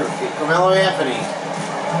 Finding over Carmelo Anthony.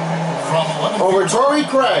 Over Torrey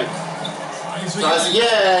Craig. Tries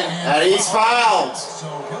again, and he's fouled.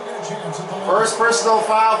 First personal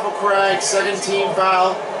foul for Craig, second team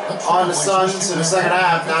foul on the Suns in the second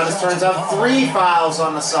half. Now this turns out 3 fouls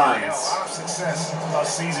on the Suns.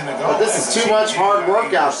 But this is too much hard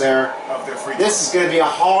work out there. This is going to be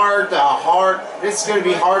this is going to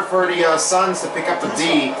be hard for the Suns to pick up the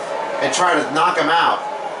D and try to knock him out.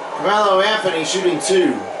 Carmelo Anthony shooting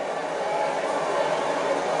 2.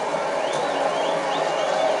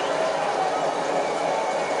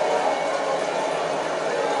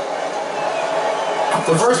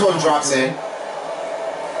 The first one drops in.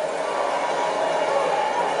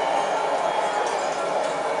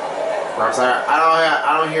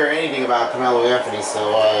 I don't hear anything about Carmelo Anthony,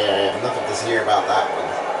 so I have nothing to hear about that one.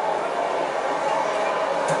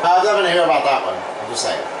 I have nothing to hear about that one. I'm just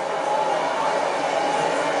saying.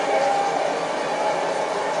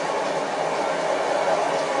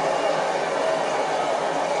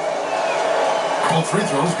 Both free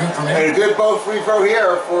throws, good for me. And a good both free throw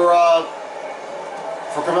here for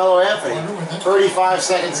Carmelo Anthony. 35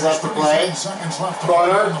 seconds left to play.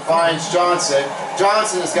 Carter finds Johnson.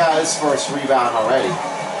 Johnson has got his first rebound already.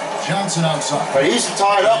 Johnson outside. But he's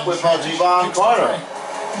tied up with Javon Carter.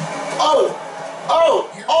 Oh! Oh!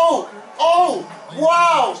 Oh! Oh!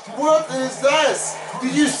 Wow! What is this?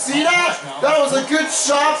 Did you see that? That was a good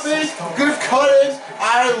shot fake, good cutting.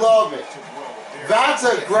 I love it. That's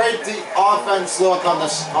a great offense look on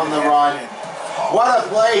the run. What a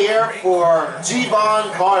play here for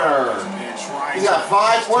Javon Carter. He's got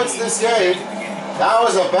 5 points this game. That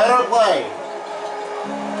was a better play.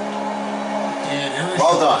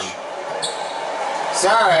 Well done.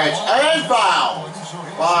 Sarich and foul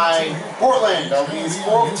by Portland. That'll be his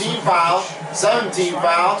 14th foul, 17th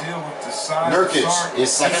foul. Nurkic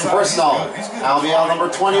is second personal. That'll be on number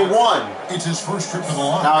 21. It's his first trip to the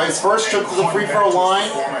line. Now his first trip to the free throw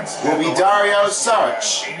line will be Dario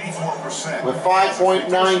Saric with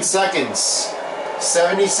 5.9 seconds.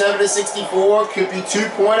 77-64, could be 2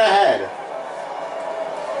 point ahead.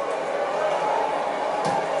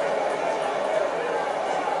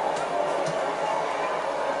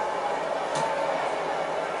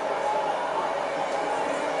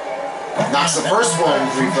 Knocks the first one,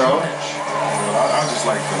 free throw. I just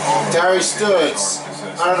like the Darius Stutz.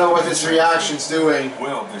 I don't know what this reaction's doing,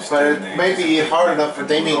 but it may be hard enough for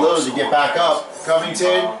Damian Lillard to get back up.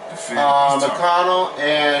 Covington, McConnell,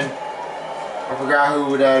 and I forgot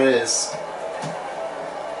who that is.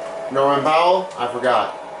 Norman Powell? I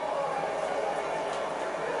forgot.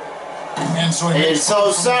 And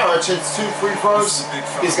so Saric hits 2 free throws.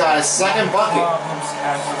 He's got his second bucket.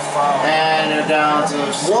 And they're down to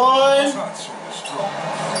 1.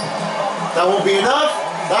 That won't be enough.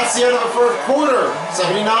 That's the end of the first quarter.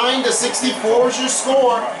 79-64 is your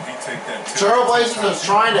score. Trailblazers is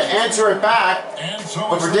trying to answer it back.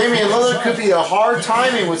 But for Damian Lillard, could be a hard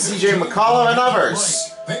timing with CJ McCollum and others.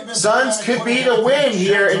 Suns could be the win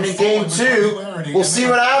here in the game 2. We'll see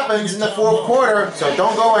what happens in the 4th quarter, so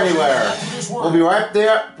don't go anywhere. We'll be right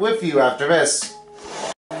there with you after this.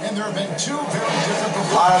 And there have been 2 very different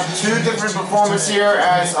 2 different performances here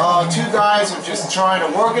as 2 guys are just trying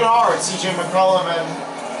to work it hard. CJ McCollum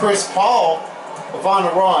and Chris Paul on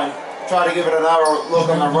the run. Try to give it another look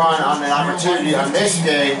on the run on the opportunity on this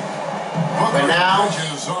game. But now,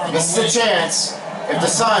 this is a chance if the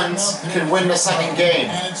Suns can win the second game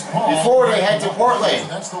before they head to Portland.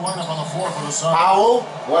 That's the lineup on the floor for the Suns. Powell,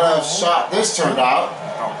 what a shot this turned out.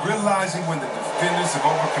 Realizing when the defenders have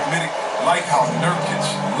overcommitted, like how Nurkic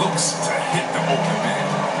looks to hit the open man.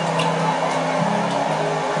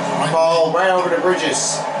 Ball right over to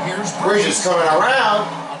Bridges. Bridges coming around.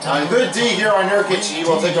 Now, good D here on Nurkic. He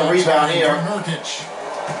will take a rebound here.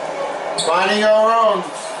 Finding our own.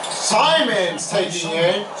 Simons taking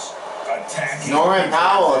it. Norman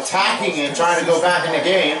Powell attacking it, trying to go back in the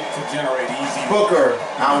game. Booker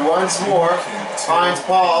now once more finds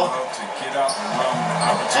Paul,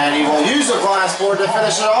 and he will use the glass board to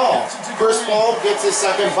finish it all. Chris Paul gets his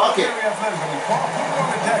second bucket.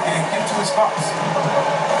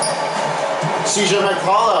 CJ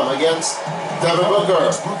McCollum against Devin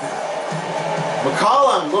Booker.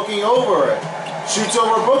 McCollum looking over it, shoots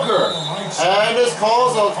over Booker, and this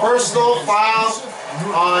calls a personal foul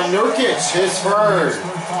on Nurkic, his first.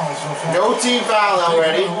 No team foul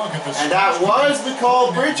already, and that was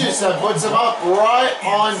Mikal Bridges that puts him up right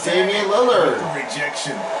on Damian Lillard.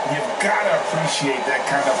 Rejection. You've got to appreciate that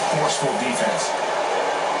kind of forceful defense.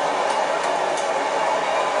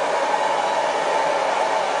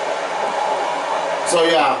 So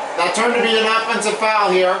yeah, that turned to be an offensive foul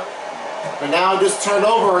here, but now just turned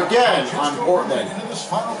over again on Portland. Into this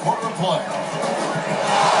final quarter of play.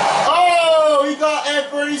 Oh, he got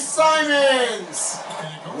Anthony Simons!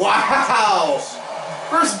 Wow!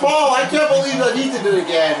 First ball, I can't believe that he did it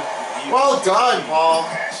again. Well done, Paul.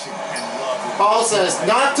 Paul says,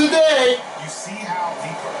 not today. You see how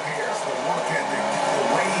he prepares, the work ethic, the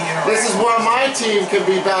way he interacts. This is where my team could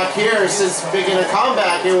be back here since making a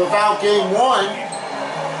comeback here without game 1.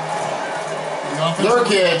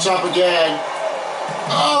 Nurkic up again.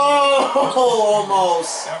 Oh,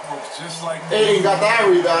 almost. Aiden got that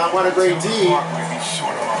rebound. What a great D.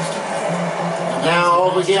 Now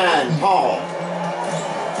up again. Paul.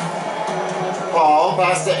 Paul,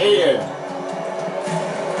 pass to Aiden.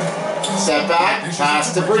 Step back,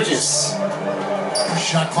 pass to Bridges.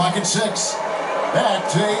 Shot clock at 6. Back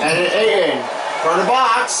to And Aiden. Front of the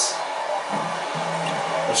box.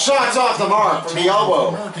 The shot's off the mark from the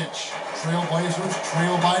elbow. Trailblazers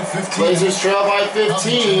trail by 15. Blazers trail by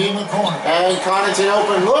 15. And Connaughton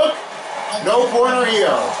open look. No pointer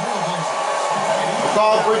here.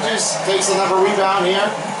 McCall Bridges takes another rebound here.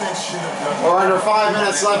 We're under 5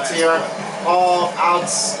 minutes left here. Paul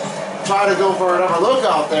try to go for another look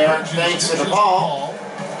out there. Thanks to the ball.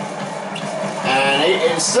 And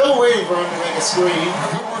Aiton's still waiting for him to make a screen.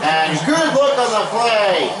 And good look on the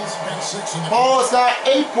play. Paul has got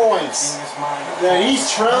 8 points. Then he's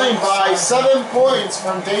trailing by 7 points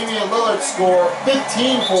from Damian Lillard's score,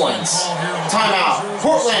 15 points. Timeout.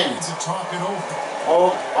 Portland.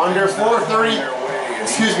 Oh, under 4:30.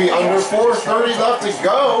 Excuse me, under 4:30 left to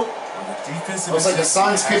go. Looks like the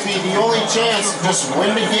Suns could be the only chance to just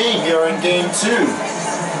win the game here in game 2.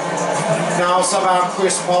 Now somehow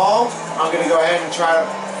Chris Paul. I'm going to go ahead and try to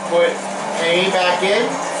put Payne back in.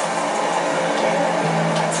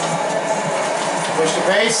 Push the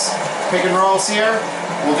pace. Pick and rolls here.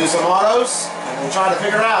 We'll do some autos. And we'll try to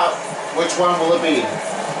figure out which one will it be.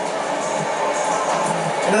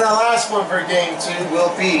 And then the last one for game 2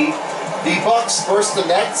 will be the Bucks versus the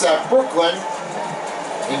Nets at Brooklyn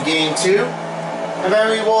in game 2. And then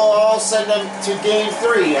we will all send them to game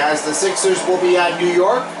 3 as the Sixers will be at New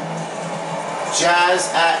York. Jazz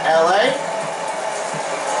at LA.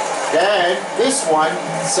 Then this one,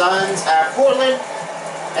 Suns at Portland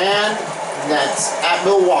and Nets at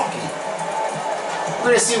Milwaukee.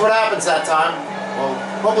 We're going to see what happens that time. Well,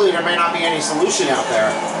 hopefully there may not be any solution out there.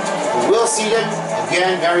 But we'll see them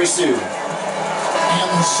again very soon. And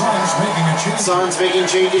the Suns making a change. Suns making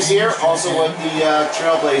changes here, also with the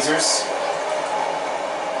Trailblazers.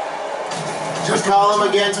 McCollum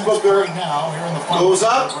against Booker. Goes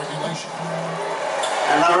up.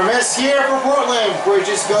 Another miss here for Portland.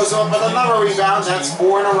 Bridges goes up with another rebound. That's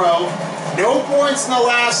 4 in a row. No points in the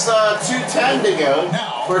last 2:10 to go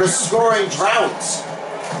for the scoring drought.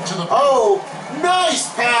 Oh, nice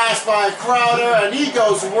pass by Crowder, and he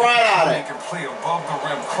goes right at it.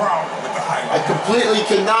 I completely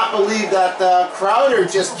cannot believe that Crowder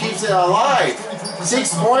just keeps it alive.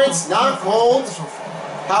 6 points, not cold.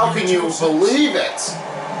 How can you believe it?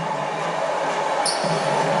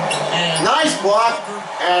 Nice block.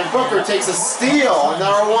 And Booker takes a steal.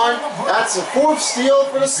 Another one. That's the 4th steal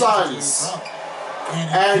for the Suns.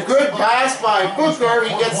 And good pass by Booker.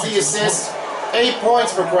 He gets the assist. 8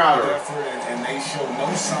 points for Crowder. And they show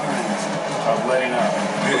no signs of letting up.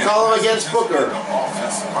 McCollum against Booker.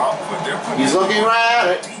 He's looking right at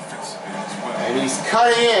it. And he's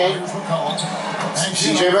cutting in.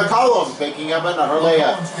 CJ McCollum picking up another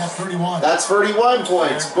layup. That's 31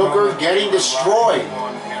 points. Booker getting destroyed.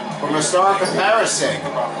 From a star comparison.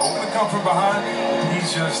 Only come from behind, he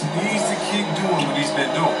just needs to keep doing what he's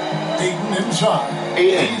been doing. Aiton inside.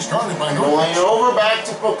 Aiton rolling over back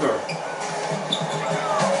to Booker.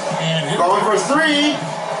 Going for 3.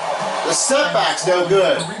 The step back's no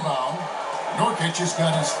good. Nurkic has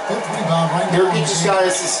got his 5th rebound right now. Nurkic just got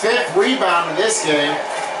his 5th rebound in this game.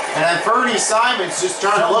 And then Fernie Simons just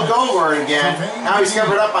trying to look over it again. Now he's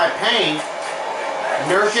covered up by Payne.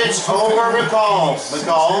 Nurkic over McCall.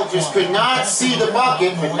 McCall just could not see the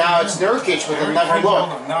bucket, but now it's Nurkic with another look.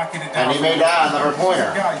 And he made that another pointer.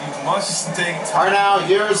 Alright, now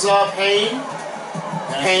here's Payne.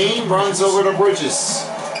 Payne runs over to Bridges.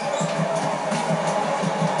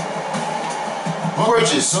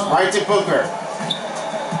 Bridges, right to Booker.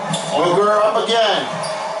 Booker up again.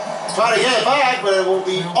 Try to get it back, but it will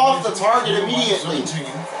be off the target immediately.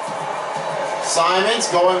 Simons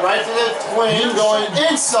going right to the twin, going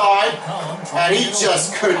inside, and he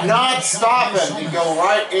just could not stop him to go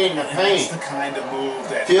right in the paint.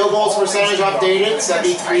 Field goals percentage updated,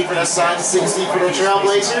 73 for the Suns, 60 for the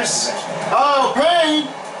Trailblazers. Oh, Payne!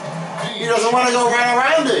 He doesn't want to go right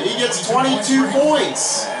around it. He gets 22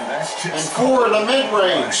 points and 4 in the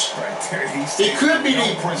mid-range. He could be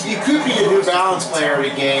the New Balance player of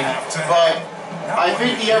the game, but I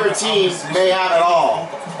think the other team may have it all.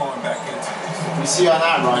 We see on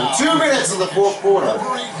that run. 2 minutes in the 4th quarter.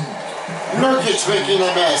 Nurkic making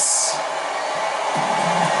a miss.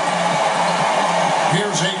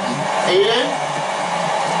 Here's Aiton. Aiton.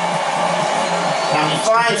 Now he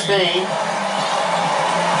finds Payne.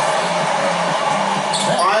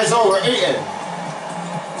 Eyes over Aiton.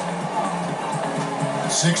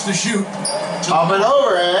 6 to shoot. Up and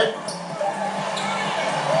overhead.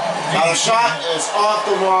 Now the shot is off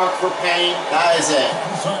the mark for Payne. That is it.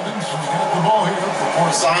 Simons has got the ball here.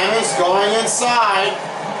 Simons going inside.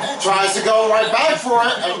 Tries to go right back for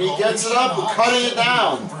it, and he gets it up, cutting it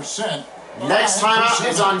down. Next timeout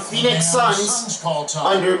is on Phoenix Suns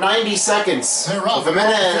under 90 seconds with a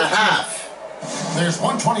minute and a half. There's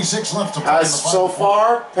 1:26 left to play. As so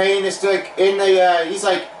far, Payne is like in the. He's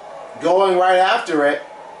like going right after it.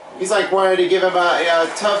 He's like wanting to give him a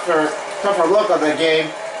tougher look on the game,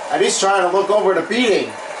 and he's trying to look over the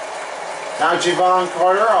beating. Now Javon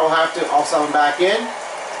Carter, I'll sub him back in.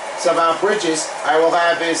 Sub out Bridges. I will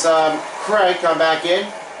have his Craig come back in.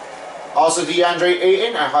 Also DeAndre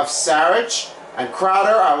Ayton. I have Saric. and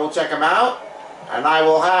Crowder, I will check him out. And I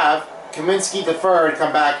will have Kaminsky III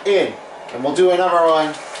come back in. And we'll do another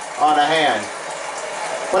one on a hand.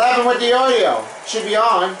 What happened with the audio? Should be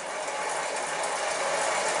on.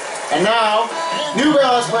 And now, New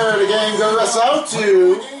Balance player of the game goes out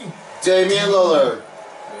to Damian Lillard.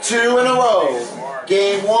 2 in a row.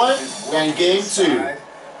 Game 1 and Game 2.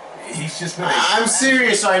 I'm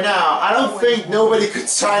serious right now. I don't think nobody could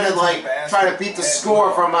try to beat the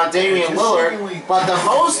score from Damian Lillard, but the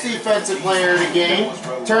most defensive player of the game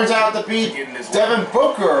turns out to be Devin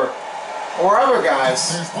Booker or other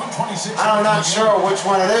guys. I'm not sure which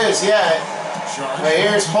one it is yet. But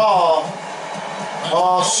here's Paul.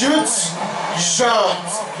 Paul shoots.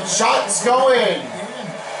 Shots go in.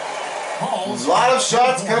 A lot of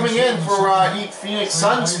shots coming in for Phoenix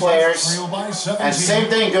Suns players. And same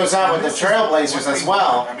thing goes on with the Trailblazers as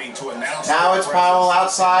well. Now it's Powell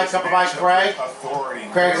outside, covered by Craig.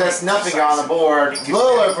 Craig has nothing on the board.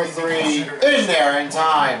 Lillard for 3, in there in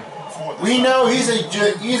time. We know he's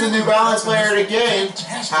a New Balance player of the game.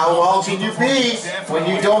 How well can you be when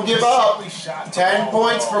you don't give up? 10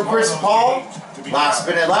 points for Chris Paul. Last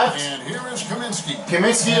minute left. And here is Kaminsky.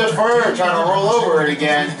 Kaminsky to Fur, trying to roll over it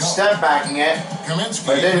again. Step backing it.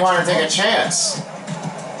 But didn't want to take a chance.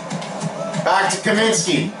 Back to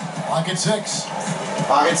Kaminsky. Pocket 6.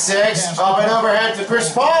 Pocket 6. Up and overhead to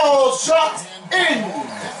Chris Paul. Shot in.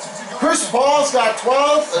 Chris Paul's got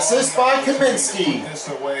 12. Assist by Kaminsky. This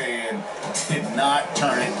away and did not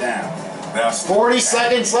turn it down. 40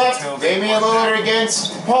 seconds left. Damian Lillard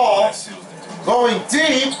against Paul. Going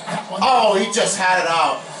deep. Oh, he just had it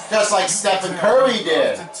out. Just like Stephen Curry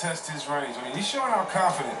did. To test his range. I mean, he's showing how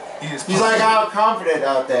confident he is. He's like how confident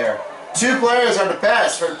out there. 2 players are the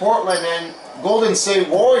best for Portland and Golden State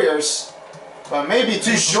Warriors. But maybe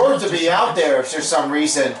too short to be out there for some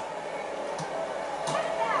reason.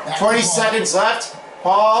 20 seconds left.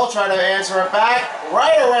 Paul trying to answer it back.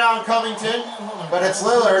 Right around Covington. But it's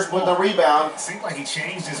Lillard with the rebound. Seemed like he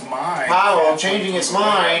changed his mind. Powell changing his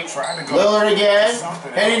mind. Lillard again.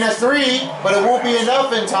 Hitting a 3. But it won't be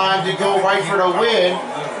enough in time to go right for the win.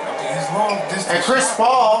 And Chris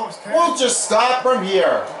Paul will just stop from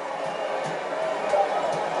here.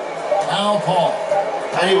 Now Paul.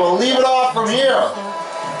 And he will leave it off from here.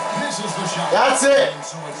 That's it.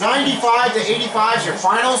 95 to 85 is your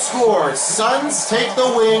final score. Suns take the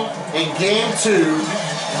win in Game 2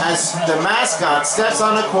 as the mascot steps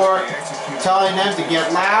on the court telling them to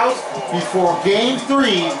get loud before Game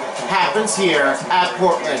 3 happens here at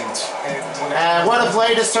Portland. And what a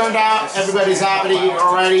play this turned out. Everybody's happy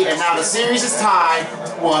already, and now the series is tied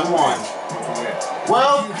 1-1.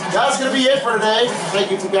 Well, that's going to be it for today.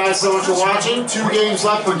 Thank you guys so much for watching. 2 games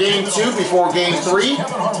left for Game 2 before Game 3.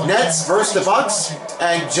 Nets versus the Bucks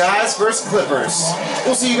and Jazz versus Clippers.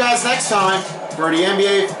 We'll see you guys next time for the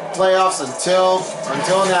NBA playoffs.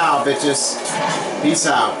 Until now, bitches. Peace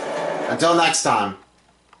out. Until next time.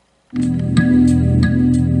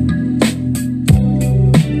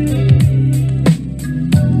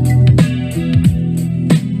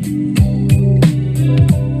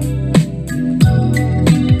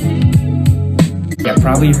 Y'all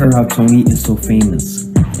probably heard how Tony is so famous.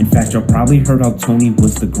 In fact, y'all probably heard how Tony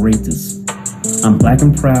was the greatest. I'm black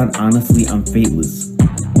and proud, honestly, I'm fateless.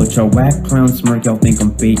 But y'all whack clown smirk, y'all think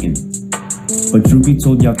I'm faking. But truth be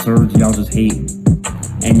told, y'all turds, y'all just hating.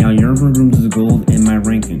 And y'all yearn for rooms is gold in my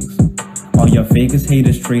rankings. All y'all fakest,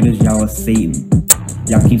 haters, traitors, y'all are Satan.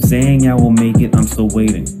 Y'all keep saying y'all will make it, I'm still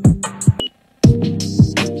waiting.